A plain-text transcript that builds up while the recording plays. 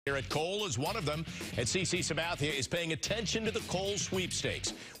Gerrit Cole is one of them, and CC Sabathia is paying attention to the Cole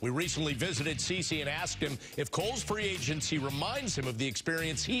sweepstakes. We recently visited CC and asked him if Cole's free agency reminds him of the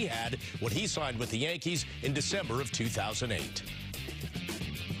experience he had when he signed with the Yankees in December of 2008.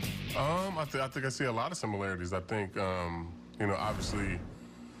 I think I see a lot of similarities. I think, obviously,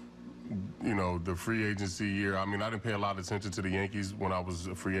 the free agency year, I didn't pay a lot of attention to the Yankees when I was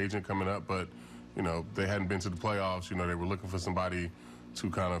a free agent coming up, but, they hadn't been to the playoffs. They were looking for somebody to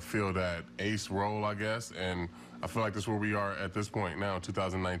kind of fill that ace role, I guess, and I feel like that's where we are at this point now,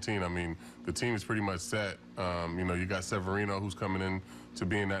 2019. The team is pretty much set. You got Severino, who's coming in to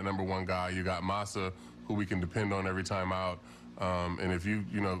being that #1 guy. You got Massa, who we can depend on every time out. And if you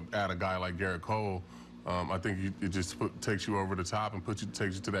add a guy like Gerrit Cole, I think it just takes you over the top and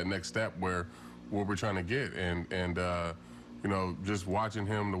takes you to that next step where we're trying to get. And just watching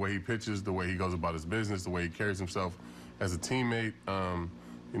him, the way he pitches, the way he goes about his business, the way he carries himself as a teammate,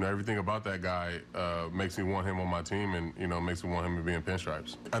 everything about that guy makes me want him on my team and, makes me want him to be in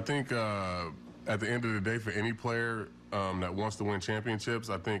pinstripes. I think at the end of the day, for any player that wants to win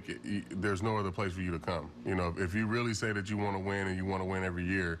championships, I think there's no other place for you to come. If you really say that you want to win and you want to win every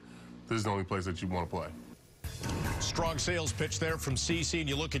year, this is the only place that you want to play. Strong sales pitch there from CC, and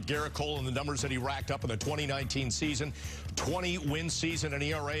you look at Gerrit Cole and the numbers that he racked up in the 2019 season. 20-win season, an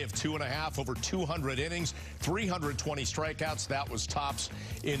ERA of 2.5, over 200 innings, 320 strikeouts. That was tops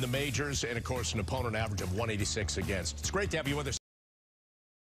in the majors, and, of course, an opponent average of 186 against. It's great to have you with us.